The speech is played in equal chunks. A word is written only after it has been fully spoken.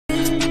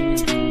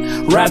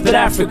Rapid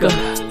Africa.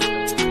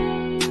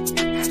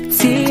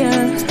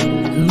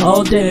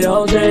 All day,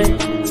 all day.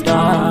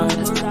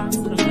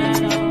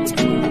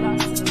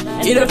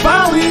 Either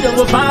find we, then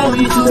we'll find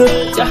we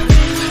today.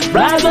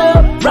 Rise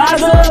up,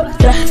 rise up.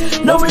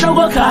 No, we don't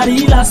go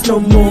carry last no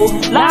more.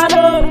 Line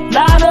up,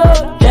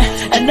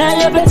 and now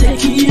you better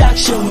take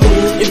action.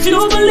 If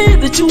you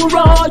believe that you are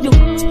royal,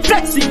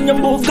 flexing your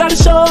move, gotta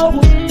show.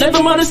 Let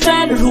them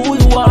understand that who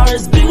you are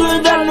is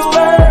bigger than the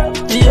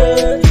world.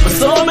 Yeah, for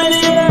so many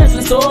years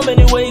and so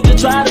many ways to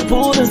try to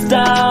pull us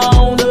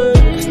down.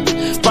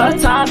 By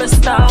the time it's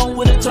down,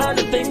 we're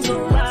turning things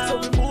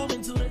around. So we're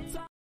moving to the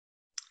top.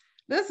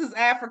 This is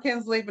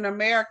Africans Leaving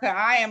America.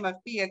 I am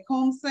Afia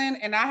Koomson,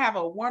 and I have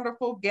a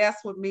wonderful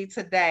guest with me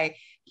today.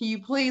 Can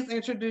you please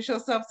introduce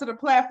yourself to the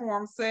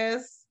platform,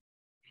 sis?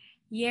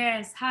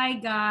 Yes. Hi,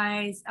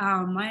 guys.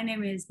 My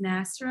name is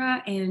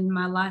Nasra, and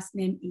my last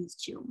name is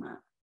Chuma.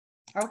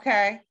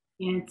 Okay.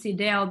 And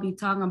today I'll be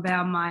talking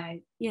about my,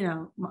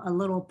 a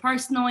little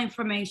personal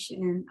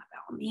information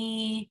about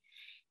me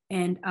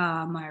and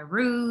my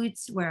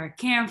roots, where I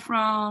came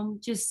from,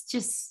 just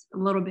a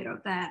little bit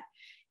of that,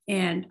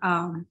 and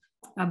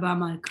about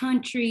my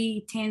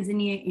country,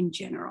 Tanzania in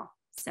general.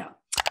 So,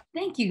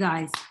 thank you,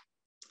 guys.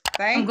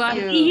 I'm glad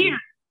to be here.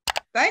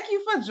 Thank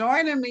you for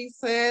joining me,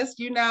 sis.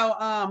 Me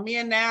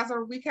and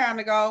Nasra, we kind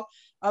of go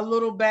a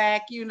little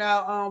back.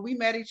 We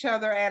met each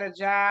other at a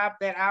job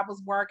that I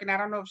was working. I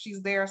don't know if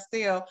she's there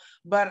still,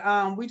 but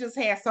we just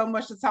had so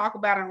much to talk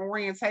about in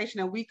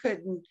orientation, and we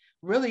couldn't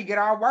really get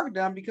our work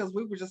done because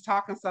we were just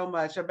talking so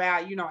much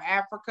about,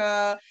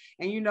 Africa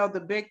and,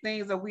 the big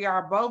things that we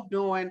are both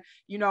doing,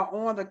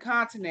 on the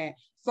continent.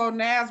 So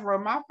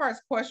Nasra, my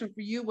first question for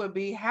you would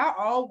be, how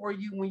old were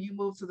you when you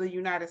moved to the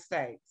United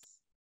States?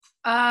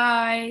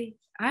 I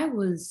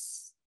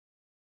was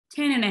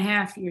 10 and a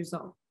half years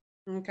old.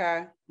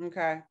 Okay.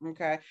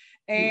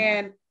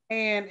 And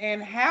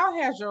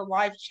how has your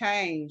life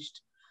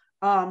changed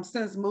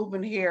since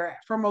moving here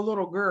from a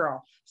little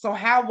girl? So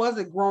how was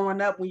it growing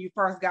up when you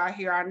first got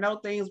here? I know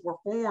things were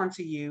foreign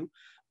to you.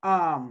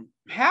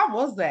 How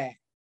was that?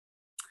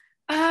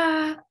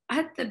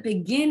 At the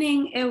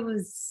beginning, it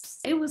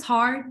was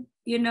hard.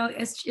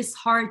 It's just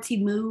hard to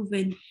move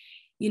and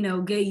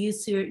get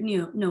used to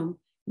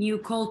new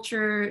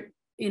culture,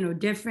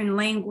 different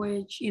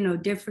language,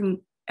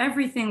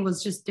 everything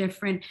was just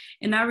different.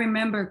 And I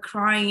remember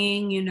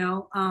crying,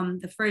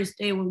 the first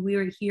day when we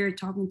were here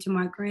talking to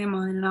my grandma,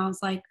 and I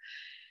was like,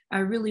 I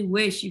really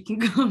wish you can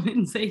come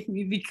and save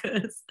me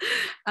because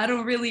I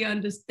don't really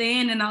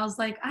understand. And I was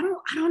like, I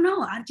don't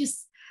know. I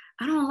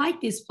don't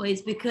like this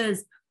place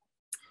because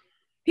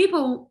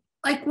people,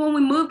 like when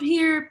we moved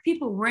here,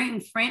 people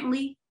weren't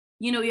friendly.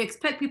 You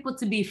expect people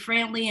to be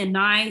friendly and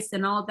nice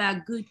and all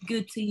that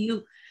good to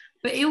you,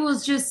 but it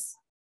was just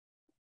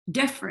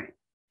different.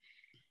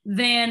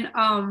 Then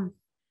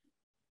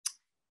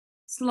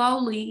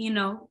slowly,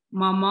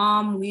 my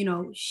mom,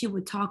 she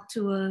would talk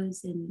to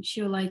us and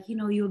she was like,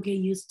 you'll get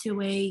used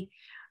to it.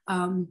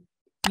 You'll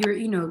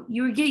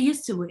get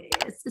used to it.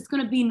 It's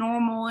gonna be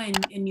normal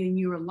and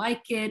you will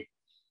like it.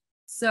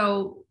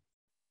 So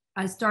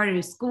I started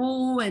at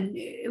school and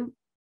it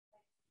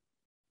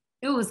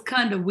was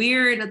kind of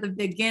weird at the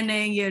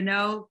beginning,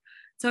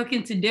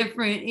 talking to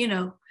different,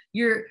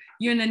 you're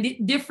in a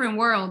different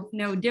world,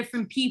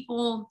 different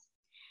people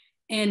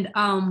and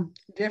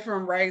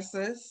different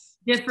races,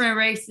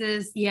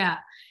 yeah.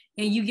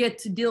 And you get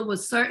to deal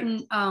with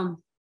certain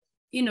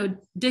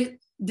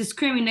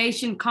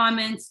discrimination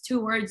comments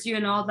towards you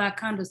and all that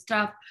kind of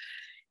stuff.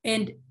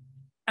 And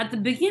at the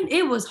beginning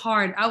it was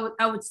hard.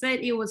 I would say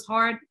it was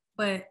hard,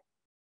 but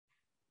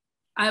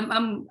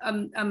I'm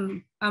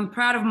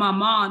proud of my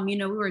mom. We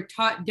were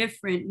taught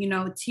different,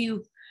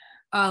 to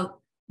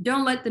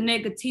don't let the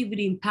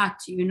negativity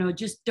impact you,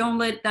 just don't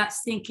let that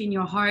sink in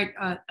your heart.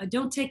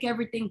 Don't take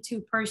everything too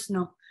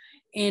personal.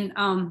 And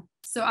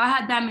so I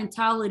had that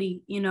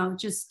mentality,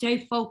 just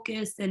stay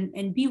focused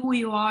and be who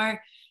you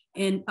are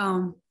and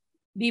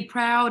be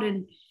proud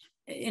and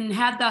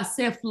have that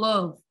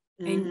self-love.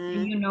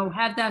 Mm-hmm. And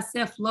have that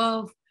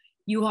self-love.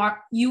 You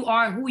are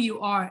who you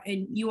are,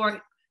 and you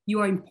are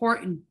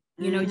important.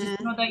 Mm-hmm. Just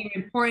know that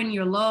you're important,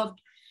 you're loved.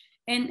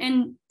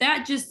 And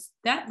that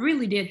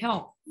really did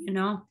help,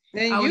 And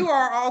you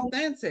are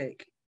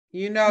authentic.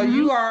 Mm-hmm.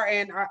 You are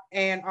an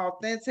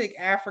authentic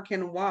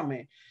African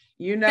woman.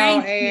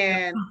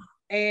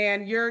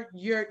 And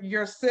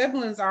your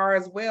siblings are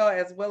as well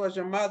as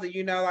your mother.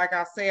 Like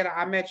I said,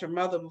 I met your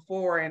mother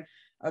before, and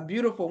a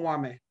beautiful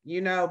woman.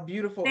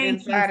 Beautiful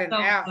inside and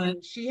out.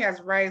 And she has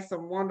raised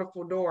some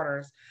wonderful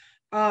daughters.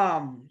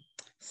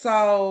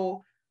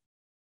 So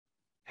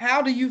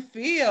how do you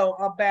feel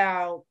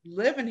about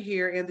living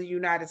here in the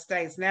United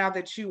States now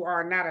that you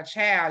are not a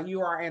child,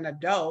 you are an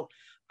adult?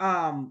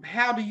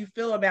 How do you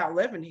feel about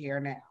living here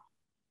now?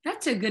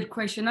 That's a good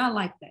question. I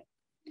like that.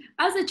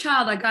 As a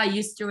child, I got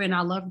used to it and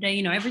I loved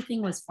it.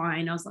 Everything was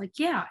fine. I was like,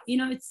 yeah,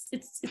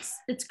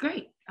 it's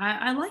great.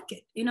 I like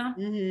it,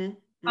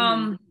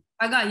 Mm-hmm.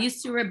 I got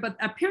used to it, but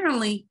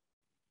apparently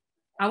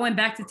I went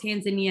back to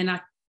Tanzania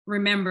and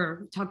remember,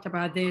 we talked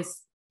about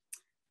this.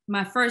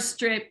 My first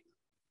trip,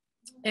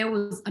 it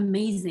was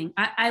amazing.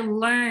 I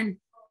learned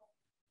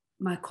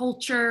my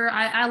culture.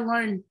 I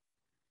learned,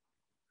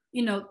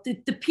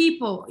 the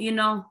people,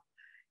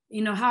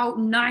 how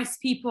nice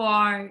people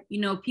are,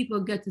 people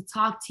get to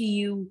talk to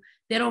you.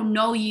 They don't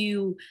know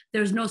you.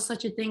 There's no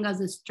such a thing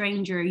as a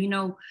stranger,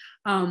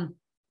 how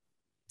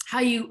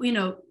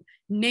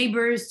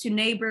neighbors to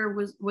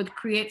neighbor would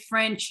create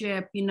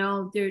friendship,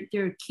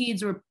 their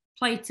kids would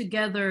play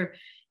together,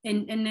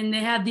 and then they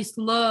have this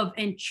love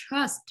and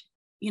trust,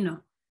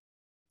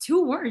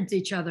 towards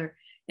each other.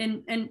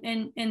 And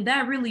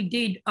that really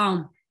did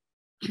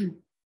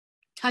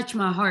touch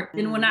my heart.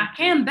 And when I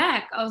came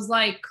back, I was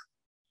like,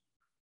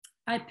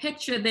 I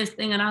pictured this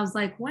thing and I was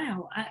like,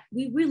 wow,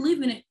 we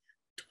live in a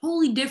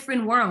totally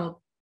different world,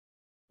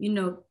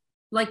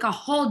 like a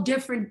whole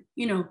different,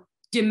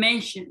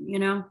 dimension,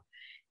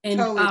 and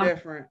totally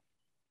different.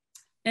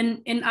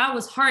 And I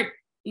was hurt,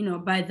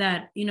 by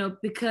that,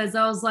 because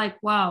I was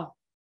like, wow,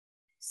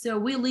 so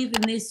we live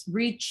in this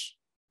rich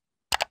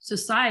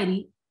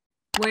society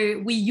where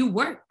you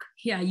work.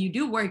 Yeah, you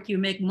do work, you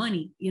make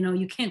money,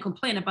 you can't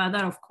complain about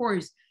that, of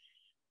course.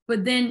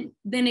 But then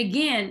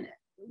again,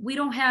 we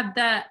don't have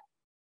that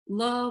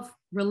love,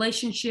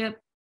 relationship,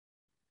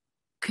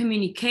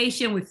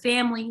 communication with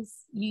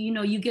families.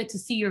 You get to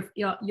see your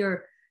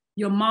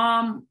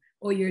mom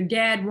or your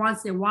dad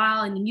once in a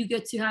while, and then you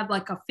get to have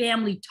like a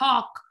family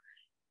talk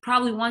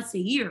probably once a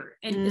year,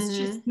 and it's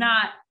just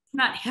not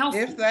healthy.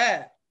 If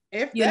that.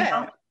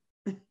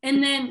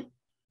 And then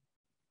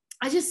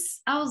I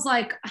was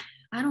like,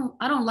 I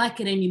don't like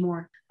it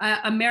anymore.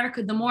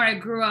 America, the more I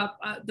grew up,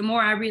 the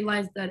more I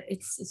realized that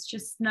it's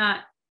just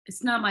not,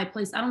 it's not my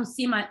place. I don't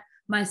see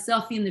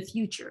myself in the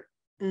future,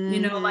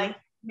 like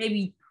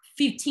maybe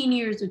 15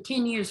 years or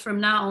 10 years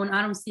from now on,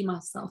 I don't see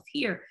myself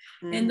here.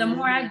 And the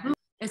more I grew,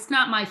 it's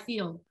not my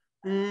field,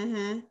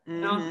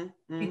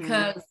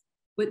 because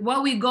with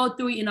what we go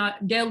through in our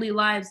daily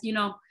lives,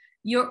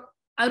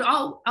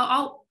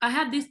 I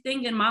have this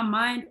thing in my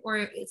mind, or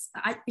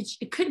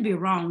it could be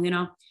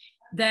wrong,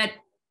 that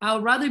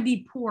I'd rather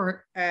be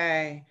poor.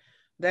 Hey,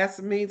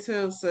 that's me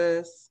too,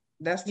 sis.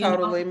 That's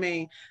totally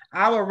me.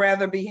 I would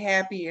rather be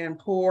happy and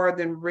poor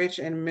than rich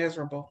and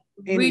miserable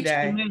any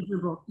day. And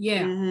miserable,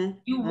 yeah.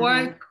 You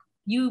work,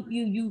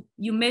 you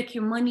make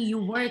your money,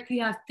 you work,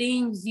 you have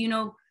things,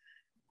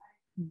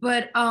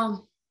 but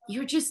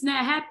you're just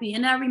not happy.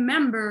 And I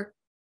remember,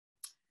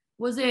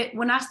 was it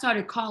when I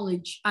started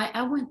college,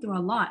 I went through a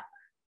lot.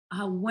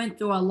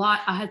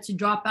 I had to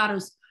drop out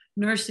of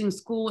nursing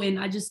school, and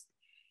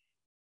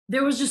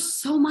there was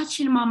just so much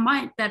in my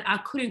mind that I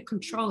couldn't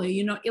control it.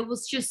 It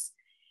was just,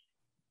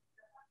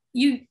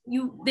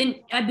 then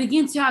I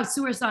began to have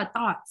suicide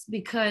thoughts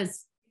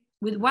because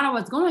with what I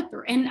was going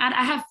through, and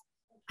I have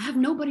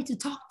nobody to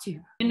talk to,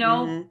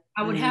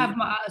 I would have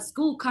my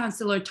school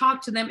counselor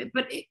talk to them,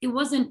 but it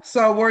wasn't.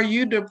 So were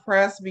you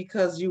depressed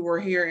because you were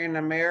here in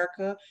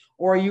America,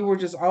 or you were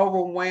just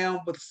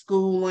overwhelmed with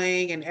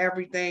schooling and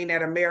everything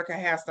that America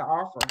has to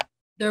offer?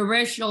 The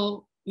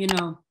racial,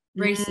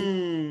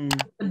 racism,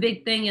 a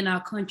big thing in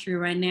our country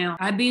right now.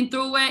 I've been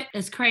through it.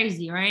 It's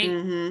crazy, right?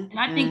 And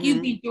I think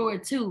you've been through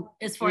it too.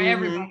 It's for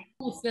everybody.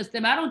 School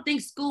system. I don't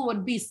think school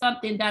would be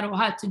something that'll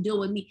have to do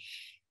with me.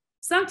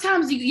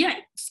 Sometimes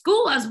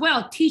school as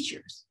well,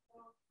 teachers,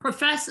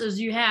 professors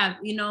you have,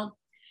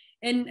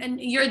 and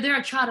you're there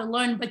trying to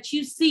learn, but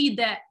you see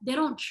that they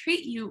don't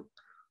treat you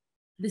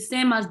the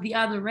same as the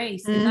other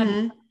race. And that's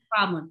the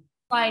problem.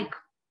 Like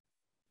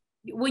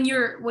when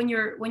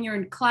you're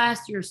in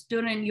class, you're a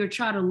student, you're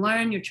trying to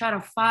learn, you're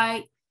trying to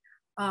fight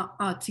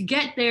to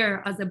get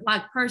there as a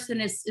Black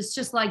person. It's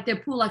just like they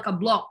put like a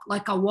block,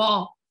 like a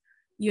wall,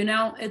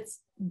 it's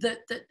the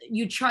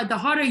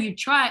harder you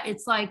try,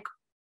 it's like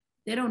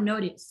they don't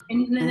notice.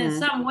 And then in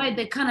some way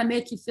they kind of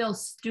make you feel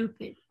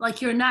stupid,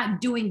 like you're not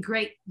doing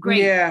great.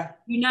 Yeah.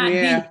 You're not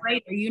being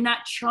greater, you're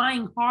not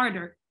trying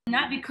harder, and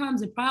that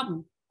becomes a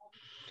problem.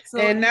 So,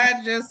 and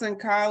not just in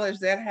college,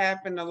 that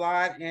happened a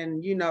lot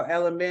in,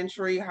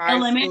 elementary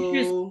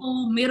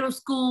school, middle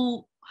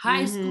school,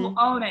 high school,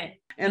 all that.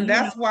 And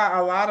that's why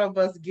a lot of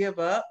us give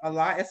up a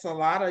lot. It's a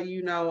lot of,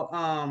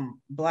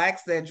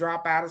 Blacks that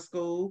drop out of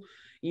school,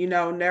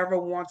 never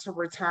want to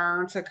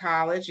return to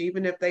college.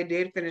 Even if they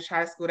did finish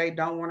high school, they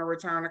don't want to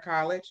return to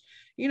college,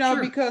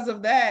 because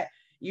of that.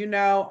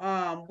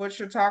 What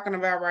you're talking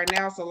about right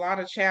now is a lot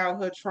of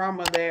childhood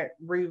trauma that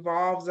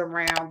revolves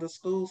around the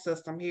school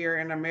system here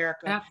in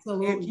America.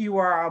 Absolutely. If you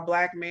are a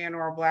Black man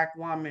or a Black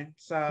woman.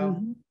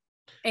 So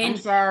I'm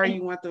sorry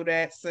you went through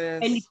that, sis.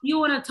 And if you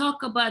want to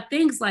talk about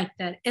things like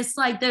that, it's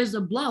like there's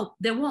a bloke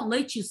that won't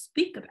let you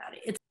speak about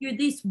it. You're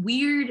this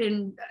weird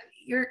and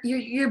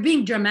you're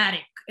being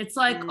dramatic. It's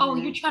like, oh,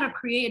 you're trying to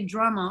create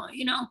drama.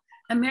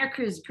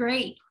 America is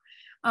great.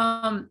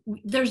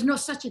 There's no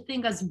such a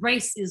thing as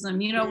racism.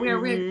 We're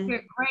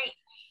great.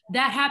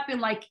 That happened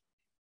like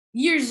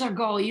years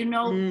ago, you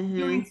know,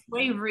 during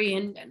slavery,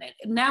 and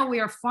now we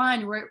are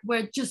fine.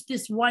 We're just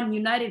this one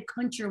united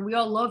country. We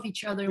all love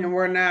each other, and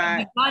we're not.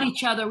 We got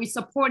each other. We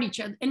support each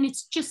other, and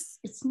it's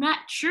not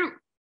true.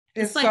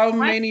 It's like so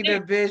many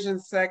division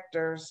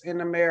sectors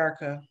in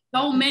America.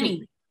 So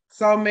many.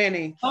 So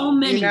many. So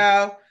many. You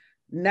know,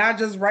 not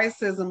just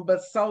racism,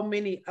 but so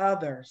many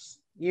others.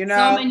 You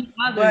know, so many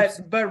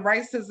others. But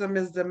racism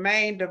is the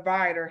main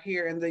divider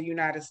here in the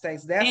United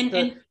States.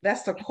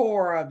 That's the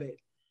core of it.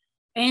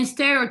 And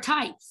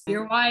stereotypes.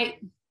 You're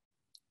white.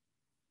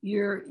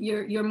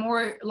 You're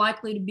more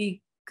likely to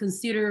be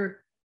considered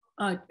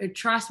a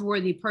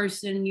trustworthy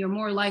person. You're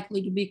more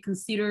likely to be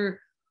considered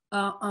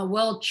a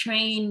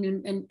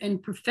well-trained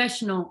and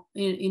professional.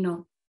 You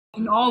know,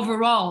 and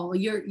overall,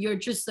 you're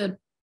just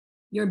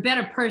you're a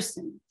better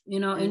person. You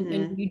know,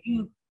 and you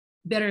do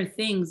better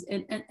things,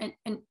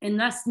 and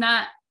that's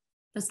not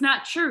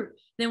true.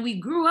 Then we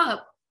grew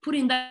up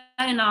putting that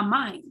in our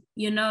mind.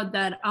 You know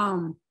that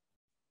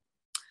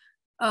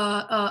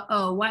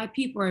white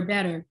people are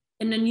better.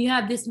 And then you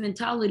have this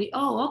mentality,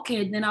 oh,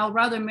 okay, then I'll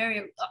rather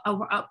marry,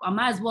 I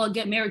might as well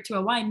get married to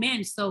a white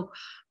man. So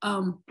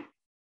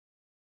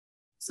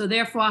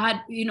therefore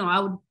I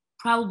would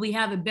probably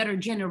have a better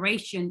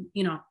generation,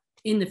 you know,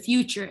 in the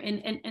future.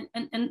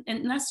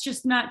 And that's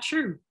just not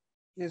true.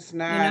 It's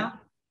not. You know?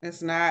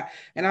 It's not.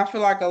 And I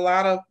feel like a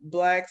lot of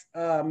Blacks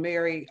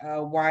marry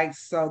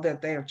whites so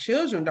that their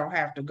children don't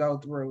have to go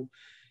through,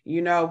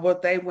 you know,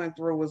 what they went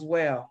through as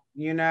well,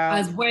 you know.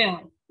 As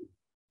well.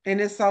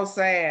 And it's so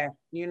sad,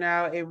 you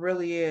know, it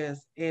really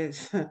is.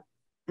 It's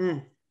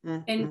you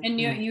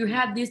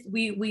have this,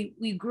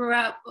 we grew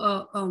up,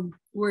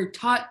 we're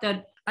taught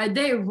that are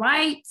they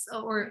right,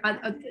 or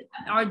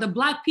are the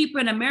Black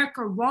people in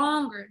America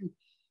wrong? Or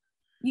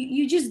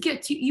you just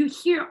get to, you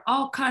hear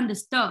all kind of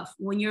stuff.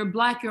 When you're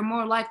Black, you're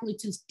more likely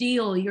to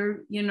steal,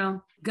 you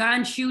know,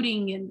 gun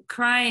shooting and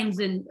crimes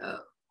and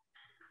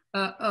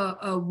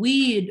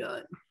weed.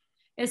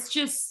 It's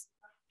just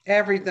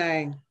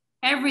everything.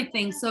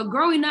 So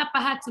growing up,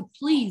 I had to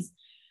please.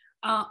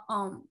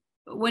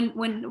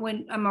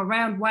 When I'm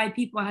around white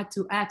people, I had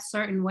to act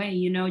certain way.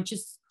 You know,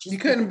 just you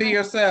couldn't be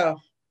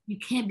yourself. You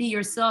can't be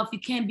yourself. You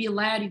can't be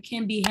loud. You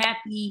can't be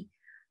happy.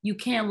 You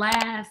can't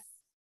laugh.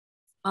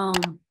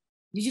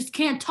 You just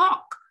can't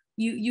talk.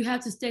 You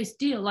have to stay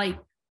still. Like,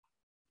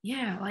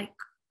 yeah, like,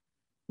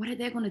 what are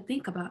they going to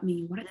think about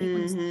me? What are they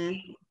going to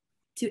say?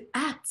 To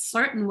act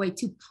certain way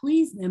to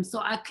please them, so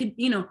I could,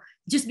 you know,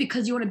 just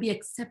because you want to be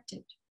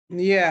accepted.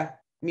 Yeah.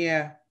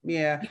 Now,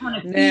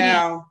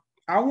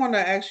 I want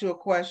to ask you a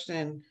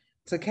question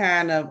to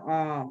kind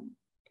of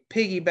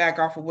piggyback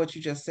off of what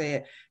you just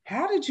said.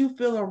 How did you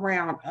feel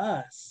around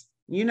us?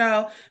 You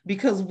know,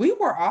 because we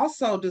were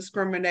also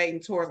discriminating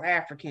towards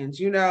Africans,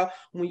 you know,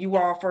 when you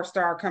all first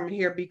started coming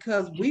here,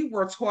 because we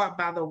were taught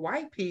by the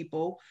white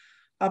people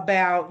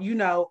about, you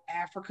know,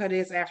 Africa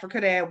this, Africa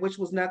that, which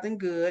was nothing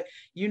good,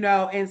 you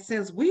know, and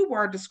since we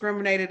were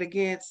discriminated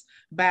against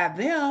by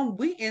them,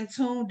 we in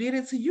tune did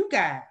it to you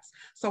guys.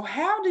 So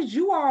how did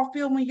you all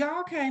feel when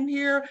y'all came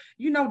here,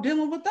 you know,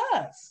 dealing with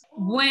us?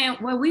 When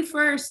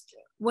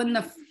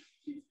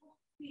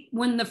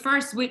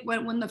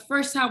the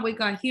first time we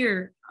got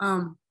here,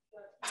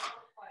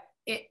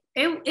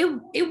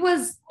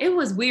 it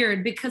was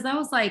weird, because I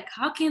was like,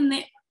 how come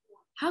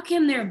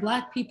there are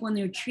Black people and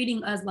they're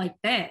treating us like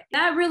that?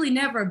 That really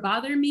never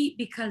bothered me,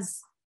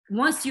 because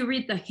once you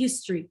read the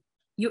history,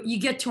 you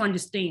get to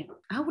understand.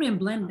 I wouldn't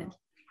blame them.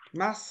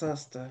 My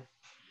sister.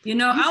 You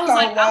know, I was so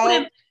like,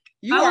 woke.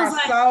 You are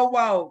so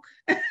woke.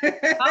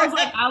 I was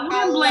like, I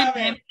wouldn't blame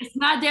them. It's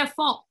not their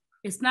fault.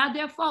 It's not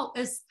their fault.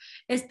 It's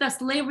the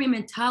slavery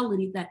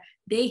mentality that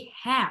they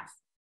have.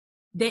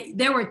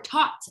 They were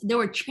taught, they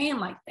were trained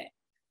like that.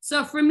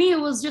 So for me, it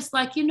was just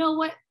like, you know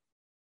what?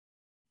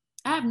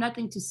 I have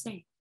nothing to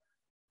say.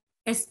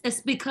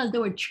 It's because they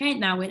were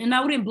trained that way. And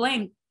I wouldn't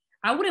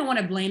want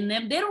to blame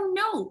them. They don't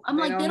know.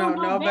 They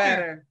don't know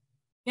better.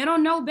 They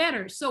don't know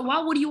better. So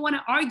why would you want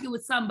to argue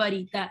with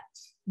somebody that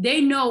they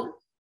know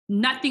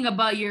nothing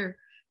about your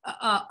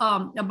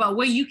about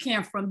where you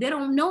came from? They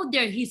don't know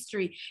their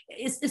history.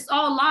 It's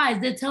all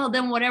lies. They tell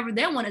them whatever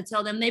they want to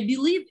tell them. They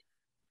believe it.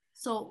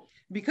 So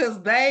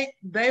because they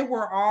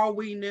were all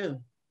we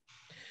knew.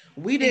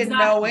 We didn't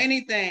know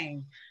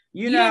anything.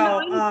 You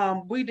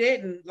know, we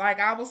didn't. Like,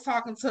 I was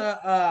talking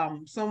to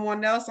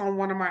someone else on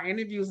one of my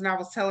interviews, and I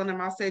was telling them,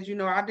 I said, you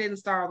know, I didn't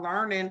start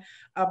learning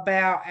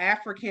about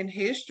African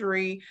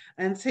history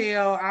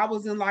until I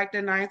was in like the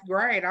 9th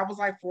grade. I was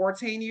like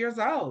 14 years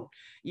old,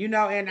 you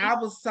know, and I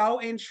was so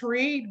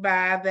intrigued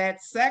by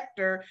that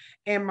sector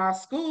in my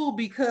school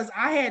because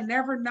I had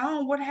never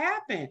known what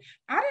happened.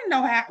 I didn't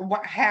know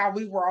how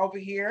we were over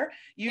here,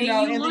 you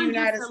know, in the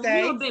United States. You learned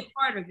a little bit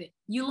part of it.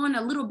 You learned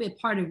a little bit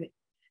part of it.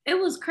 It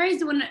was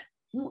crazy when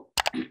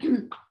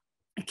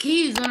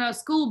kids on a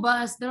school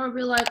bus, they would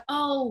be like,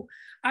 oh,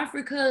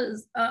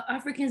 Africans,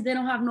 they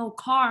don't have no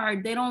car.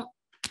 They don't.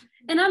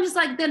 And I'm just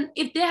like, then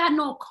if they had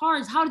no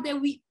cars, how did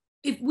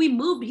if we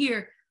moved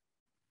here,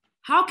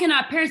 how can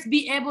our parents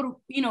be able to,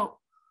 you know,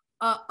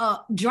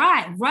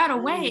 drive right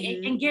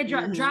away and get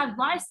drive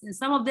license.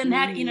 Some of them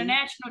had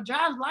international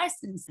drive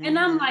license. And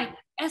I'm like,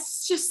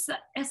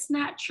 it's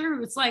not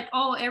true. It's like,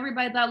 oh,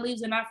 everybody that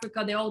lives in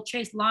Africa, they all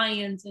chase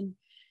lions and,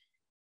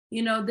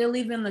 you know, they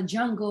live in the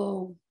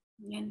jungle.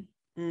 And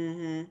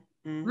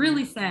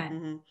really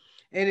sad.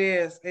 It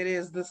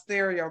is the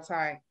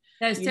stereotype.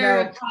 That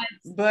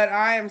stereotypes. But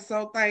I am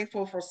so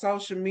thankful for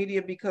social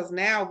media because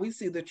now we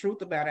see the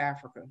truth about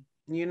Africa.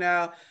 You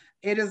know,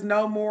 it is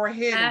no more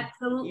hidden.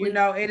 Absolutely. You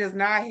know, it is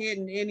not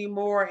hidden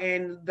anymore.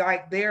 And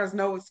like, there's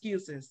no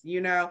excuses, you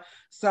know?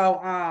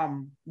 So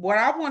what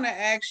I want to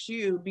ask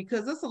you,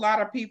 because there's a lot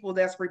of people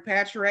that's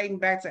repatriating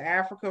back to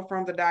Africa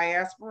from the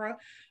diaspora.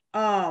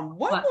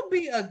 What would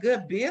be a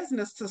good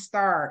business to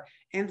start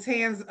in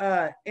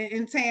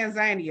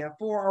Tanzania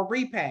for a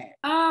repat?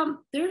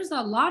 There's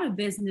a lot of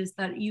business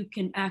that you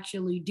can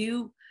actually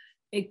do.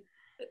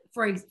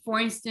 For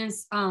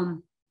instance,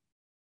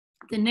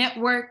 the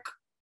network.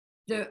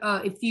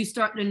 If you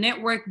start the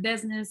network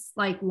business,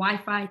 like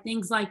Wi-Fi,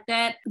 things like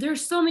that,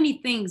 there's so many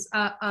things.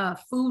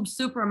 Food,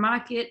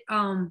 supermarket,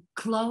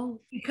 clothes,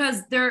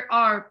 because there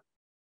are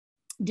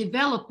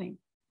developing.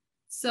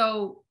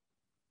 So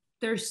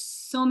there's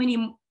so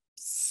many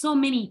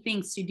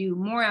things to do.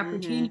 More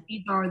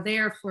opportunities are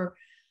there for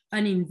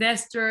an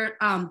investor.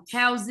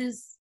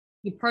 Houses,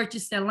 you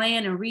purchase the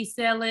land and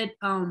resell it.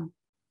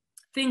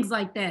 Things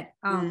like that.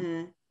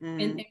 And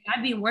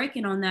I've been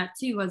working on that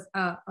too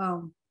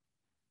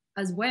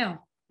as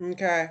well.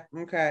 Okay.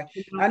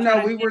 I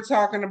know we were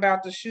talking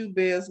about the shoe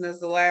business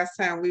the last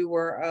time we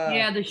were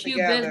the shoe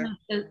together.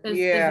 Business is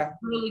a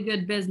really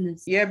good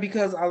business. Yeah,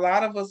 because a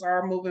lot of us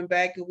are moving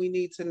back and we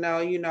need to know,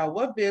 you know,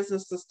 what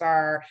business to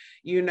start,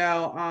 you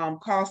know,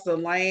 cost of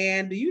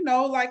land. Do you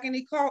know like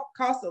any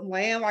cost of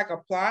land, like a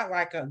plot,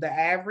 like the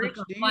average?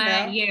 Like do you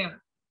know? Yeah,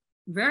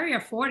 very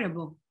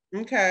affordable.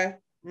 Okay.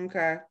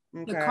 The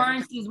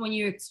currencies, when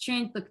you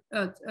exchange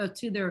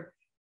to their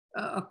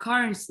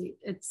currency,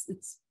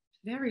 it's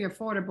very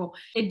affordable.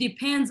 It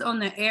depends on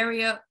the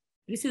area.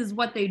 This is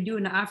what they do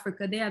in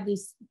Africa. They have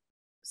this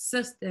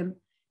system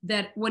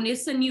that when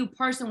it's a new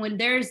person, when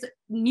there's a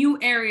new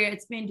area,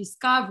 it's been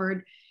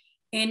discovered,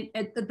 and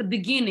at the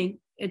beginning,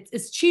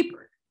 it's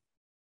cheaper.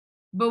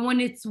 But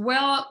when it's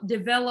well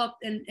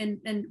developed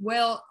and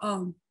well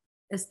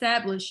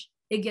established,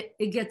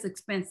 it gets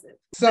expensive.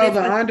 So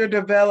the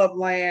underdeveloped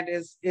land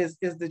is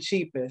the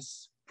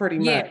cheapest, pretty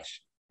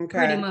much. Okay.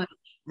 Pretty much.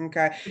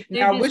 Okay.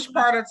 Now, which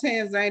part of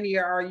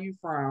Tanzania are you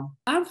from?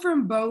 I'm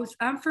from both.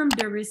 I'm from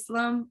Dar es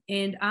Salaam,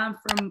 and I'm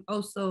from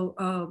also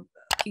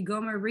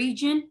Kigoma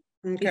region.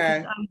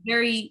 Okay. I'm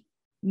very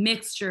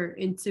mixture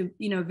into,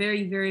 you know,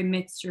 very, very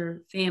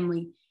mixture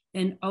family.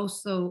 And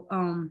also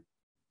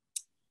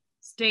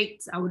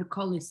states, I would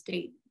call it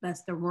state.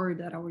 That's the word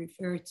that I would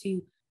refer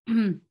to.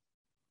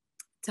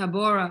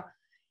 Tabora.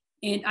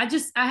 And I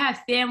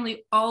have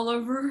family all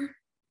over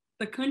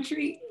the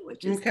country,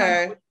 which is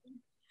okay.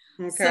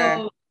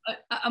 So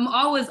I'm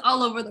always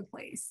all over the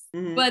place.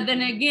 But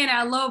then again,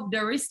 I love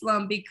Dar es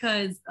Salaam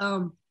because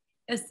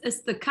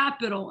it's the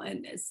capital,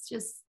 and it's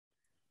just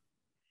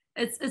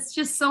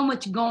so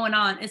much going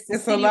on. It's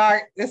a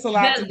lot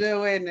to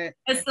do, isn't it?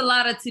 It's a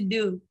lot to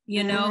do,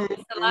 you know.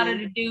 It's a lot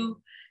to do.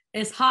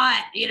 It's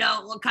hot, you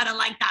know. We're kind of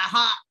like that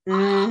hot.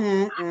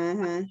 You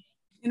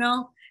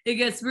know, it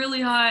gets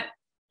really hot,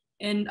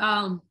 and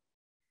I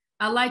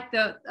like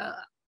the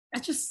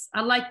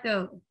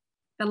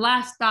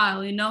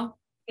lifestyle, you know.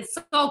 It's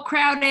so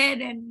crowded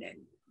and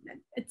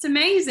it's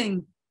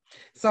amazing.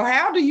 So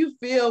how do you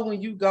feel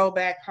when you go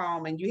back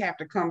home and you have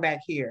to come back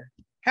here?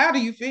 How do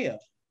you feel?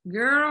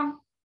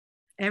 Girl,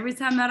 every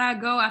time that I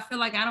go, I feel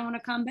like I don't want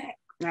to come back.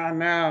 I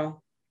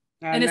know.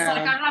 It's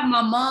like I have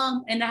my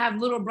mom and I have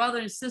little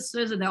brothers and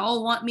sisters and they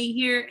all want me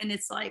here. And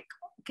it's like,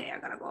 okay, I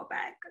gotta go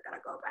back.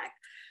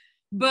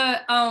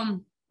 But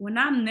when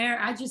I'm there,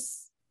 I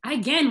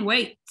gain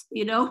weight,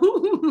 you know.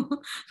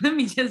 Let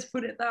me just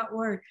put it that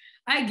word.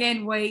 I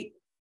gain weight.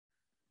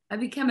 I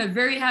become a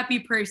very happy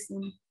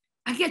person.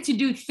 I get to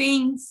do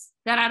things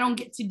that I don't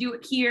get to do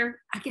it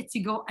here. I get to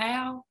go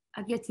out.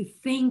 I get to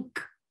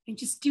think and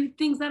just do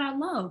things that I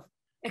love.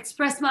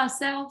 Express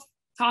myself,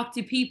 talk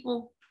to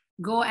people,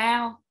 go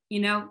out, you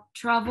know,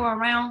 travel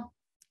around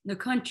the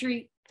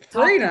country.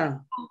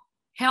 Freedom.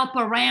 Help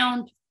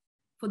around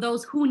for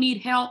those who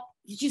need help.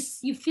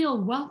 You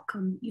feel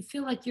welcome. You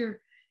feel like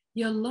you're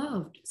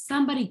loved.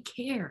 Somebody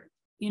cared,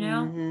 you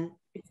know?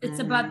 It's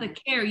about the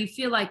care. You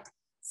feel like,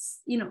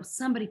 you know,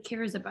 somebody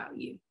cares about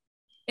you.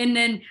 And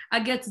then I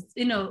get to,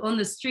 you know, on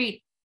the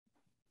street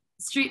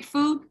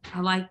food.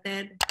 I like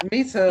that.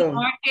 Me too.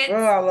 Oh,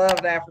 I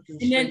love African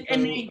street food.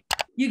 And then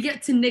you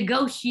get to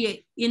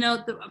negotiate, you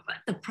know,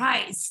 the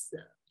price,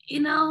 you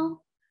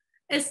know.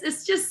 It's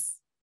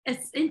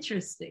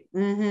interesting.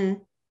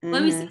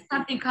 Let me say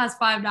something costs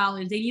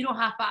 $5 and you don't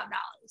have $5.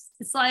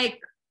 It's like,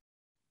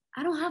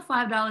 I don't have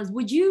 $5.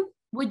 Would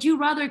you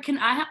rather,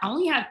 I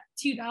only have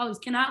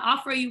 $2. Can I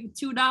offer you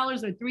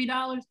 $2 or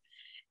 $3?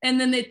 And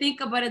then they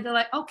think about it. They're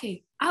like,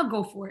 okay, I'll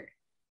go for it.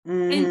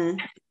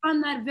 And I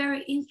found that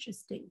very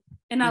interesting.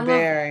 And I love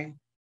it.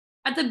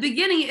 At the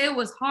beginning, it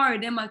was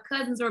hard. And my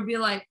cousins would be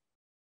like,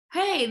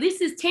 hey,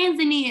 this is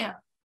Tanzania.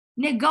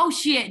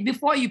 Negotiate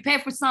before you pay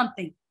for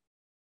something.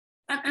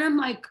 And I'm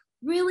like,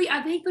 really?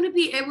 Are they going to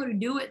be able to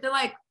do it? They're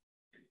like,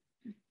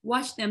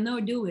 watch them. They'll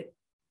do it.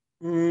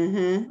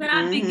 But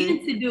I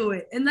begin to do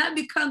it. And that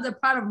becomes a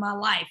part of my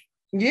life.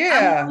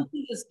 Yeah. I'm going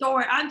to the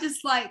store. I'm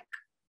just like,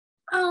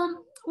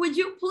 would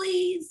you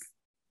please?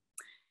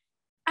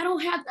 I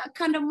don't have that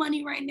kind of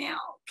money right now.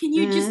 Can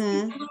you just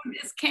give a little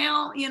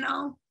discount, you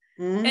know?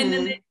 And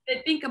then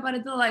they think about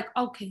it. They're like,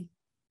 okay,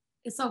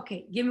 it's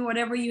okay. Give me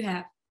whatever you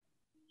have.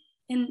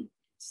 And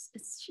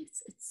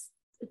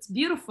it's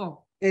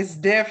beautiful. It's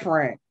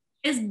different.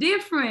 It's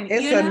different.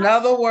 It's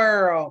another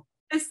world.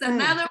 It's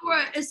another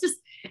world. It's just,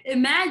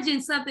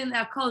 imagine something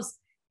that costs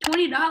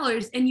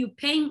 $20 and you're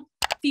paying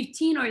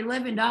 $15 or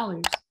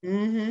 $11.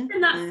 It's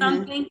not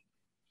something.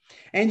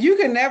 And you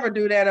can never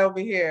do that over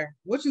here.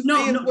 What you see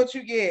is what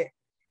you get.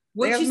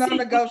 There's no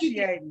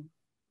negotiating.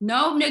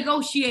 No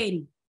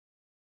negotiating.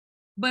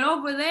 But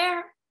over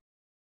there,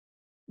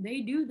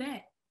 they do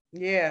that.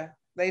 Yeah,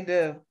 they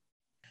do.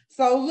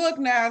 So look,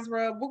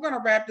 Nasra, we're going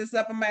to wrap this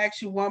up. I'm going to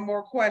ask you one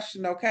more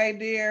question, okay,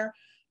 dear?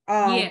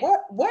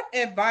 What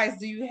advice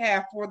do you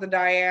have for the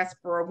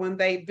diaspora when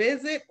they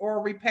visit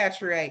or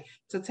repatriate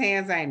to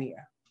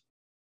Tanzania?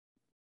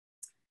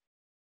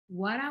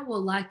 What I would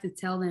like to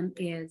tell them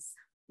is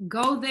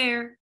go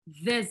there,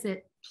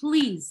 visit,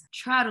 please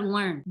try to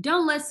learn.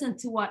 Don't listen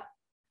to what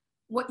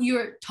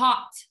you're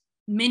taught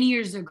many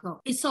years ago.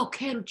 It's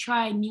okay to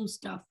try new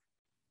stuff.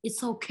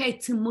 It's okay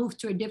to move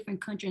to a different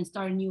country and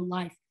start a new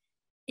life.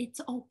 It's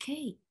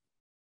okay.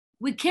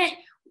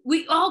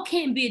 We all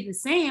can't be the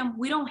same.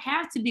 We don't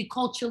have to be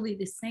culturally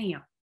the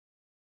same.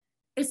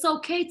 It's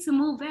okay to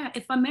move out.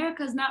 If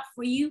America's not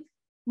for you,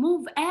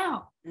 move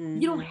out.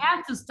 You don't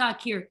have to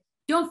stuck here.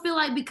 Don't feel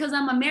like because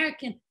I'm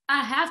American,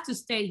 I have to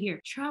stay here.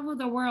 Travel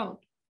the world,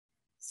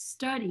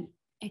 study,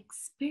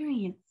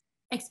 experience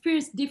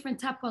different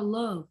type of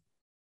love.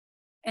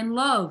 And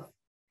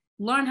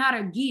learn how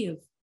to give.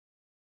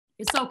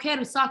 It's okay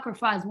to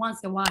sacrifice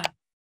once in a while.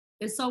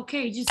 It's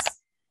okay, just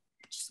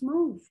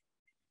move.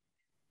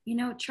 You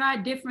know, try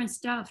different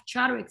stuff.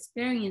 Try to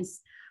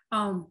experience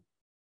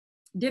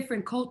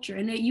different culture.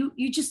 And you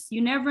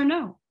never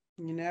know.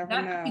 You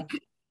never know.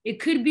 It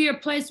could be a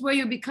place where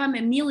you become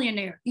a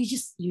millionaire. You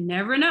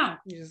never know.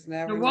 You just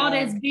never know. The world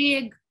is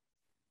big.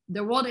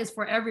 The world is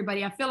for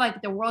everybody. I feel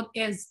like the world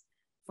is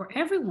for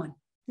everyone.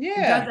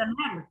 Yeah. It doesn't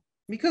matter.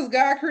 Because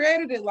God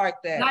created it like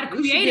that. God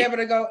created we should be able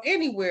to go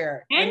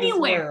anywhere.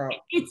 Anywhere.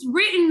 It's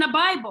written in the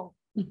Bible,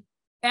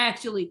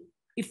 actually.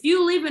 If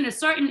you live in a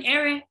certain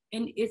area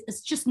and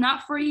it's just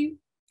not for you,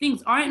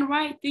 things aren't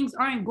right, things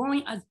aren't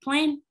going as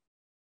planned,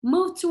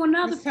 move to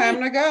another place. It's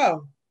time to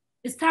go.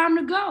 It's time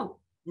to go.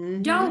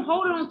 Don't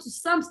hold on to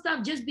some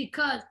stuff just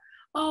because,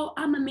 oh,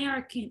 I'm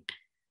American.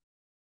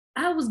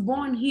 I was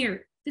born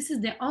here. This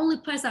is the only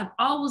place I've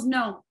always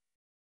known.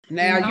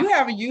 Now, you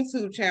have a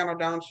YouTube channel,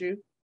 don't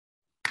you?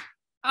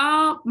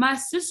 My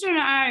sister and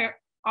I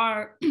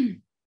are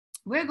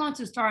we're going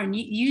to start on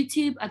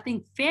YouTube, I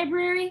think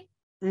February.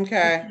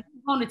 Okay.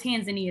 We're going to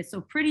Tanzania.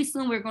 So pretty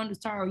soon we're going to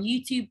start our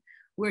YouTube.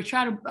 We're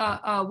trying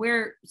to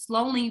we're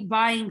slowly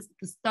buying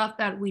the stuff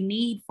that we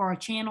need for our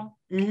channel.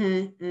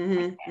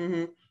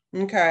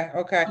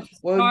 Okay.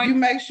 Well, you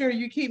make sure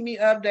you keep me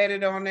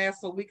updated on that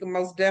so we can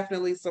most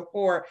definitely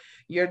support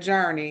your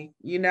journey.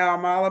 You know,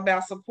 I'm all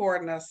about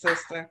supporting us,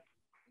 sister.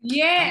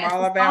 Yeah, I'm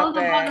all about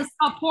that.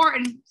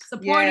 Supporting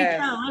each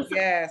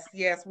other.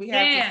 Yes. We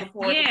have to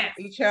support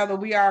each other.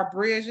 We are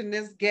bridging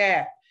this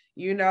gap.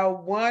 You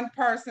know, one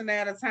person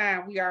at a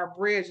time. We are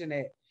bridging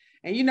it.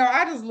 And you know,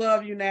 I just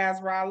love you,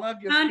 Nasra. I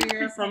love your 100%.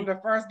 Spirit from the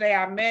first day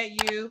I met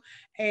you.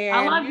 And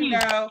I love you.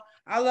 Know,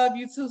 I love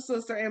you too,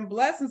 sister. And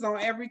blessings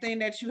on everything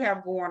that you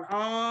have going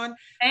on.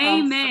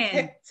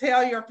 Amen.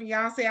 Tell your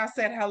fiance I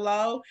said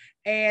hello.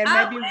 And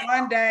maybe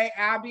one day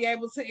I'll be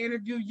able to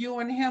interview you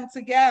and him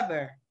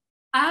together.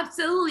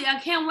 Absolutely. I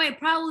can't wait.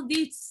 Probably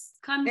these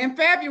coming in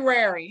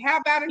February. How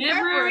about in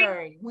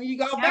February when you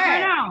go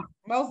back?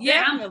 Most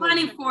definitely. I'm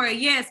planning for it.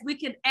 Yes, we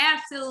could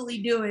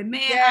absolutely do it,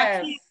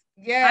 man.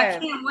 Yes. I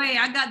can't wait.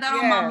 I got that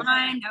on my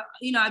mind.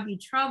 You know, I'd be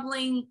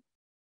traveling,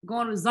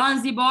 going to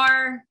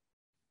Zanzibar.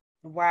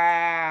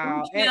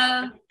 Wow.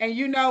 And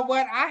you know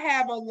what? I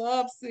have a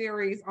love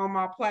series on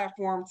my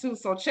platform too.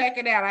 So check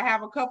it out. I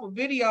have a couple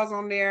videos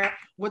on there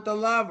with the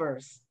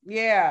lovers.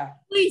 Yeah.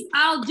 Please,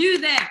 I'll do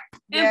that.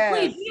 And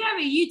please, you have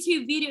a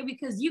YouTube video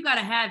because you got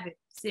to have it,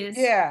 sis.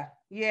 Yeah.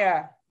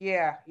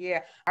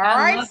 All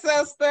right,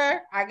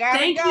 sister. I got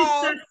to go. Thank you,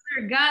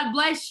 sister. God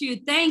bless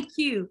you. Thank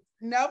you.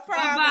 No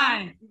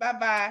problem.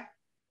 Bye-bye.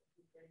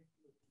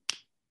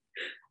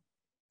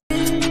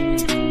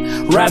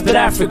 Rapid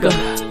Africa.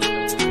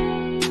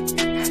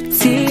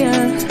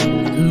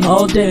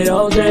 All day.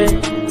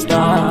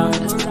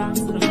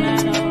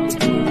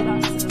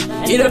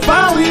 If I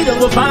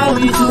find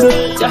we to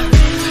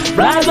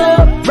rise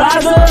up.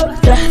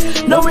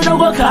 No, we don't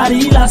go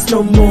carry last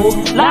no more.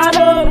 Line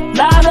up.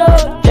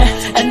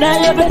 now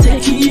you better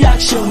take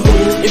action.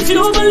 If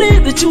you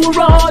believe that you are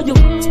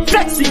royal,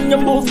 flexing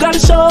your move, gotta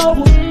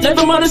show. Let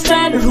them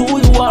understand that who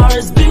you are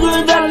is bigger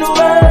than the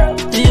world.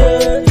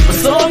 Yeah, for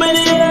so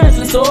many years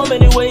and so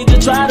many ways to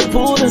try to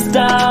pull us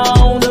down.